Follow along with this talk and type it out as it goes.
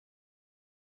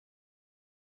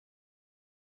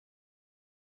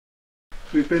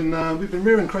We've been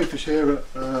rearing crayfish here at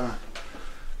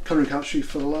Cynrig hatchery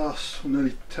for the last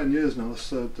nearly 10 years now. That's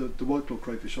the white-claw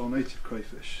crayfish, our native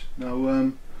crayfish.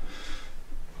 Now,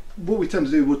 what we tend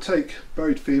to do, we'll take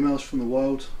buried females from the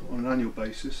wild on an annual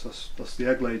basis. That's the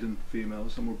egg-laden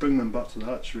females, and we'll bring them back to the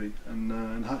hatchery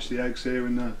and hatch the eggs here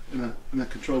in a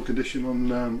controlled condition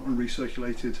on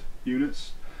recirculated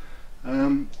units.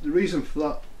 The reason for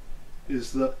that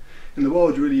is that in the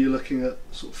wild, really, you're looking at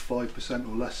sort of 5%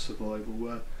 or less survival,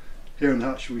 where here in the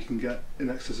hatchery we can get in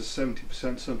excess of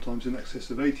 70%, sometimes in excess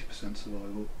of 80%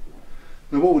 survival.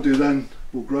 Now what we'll do then,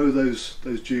 we'll grow those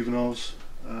juveniles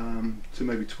to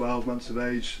maybe 12 months of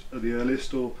age at the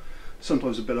earliest, or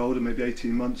sometimes a bit older, maybe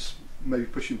 18 months, maybe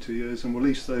pushing 2 years, and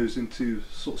release those into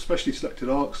sort of specially selected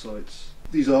arc sites.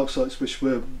 These arc sites which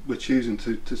we're choosing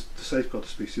to safeguard the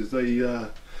species,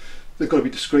 they've got to be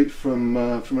discreet from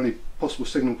any possible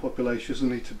signal populations. They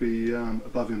need to be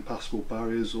above impassable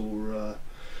barriers, or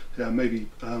maybe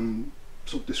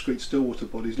sort of discreet stillwater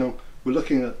bodies. Now we're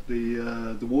looking at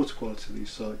the water quality of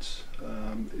these sites.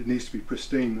 It needs to be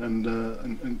pristine,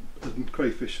 and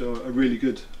crayfish are a really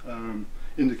good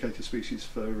indicator species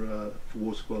for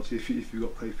water quality. If you've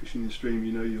got crayfish in your stream,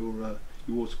 you know your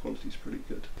water quality is pretty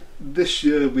good. This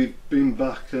year we've been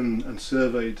back and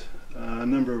surveyed a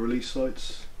number of release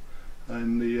sites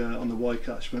on the Y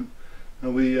catchment,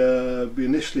 and we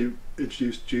initially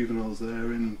introduced juveniles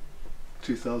there in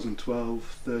 2012,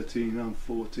 13 and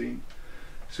 14.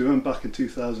 So we went back in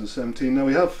 2017. Now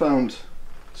we have found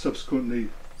subsequently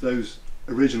those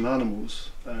original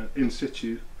animals in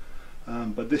situ,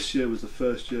 but this year was the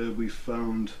first year we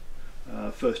found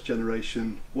first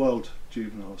generation wild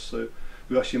juveniles. So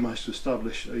we actually managed to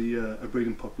establish a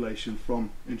breeding population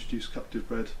from introduced captive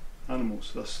bred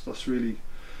animals. That's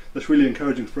really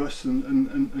encouraging for us,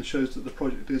 and shows that the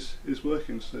project is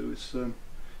working. So it's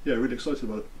really excited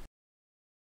about it.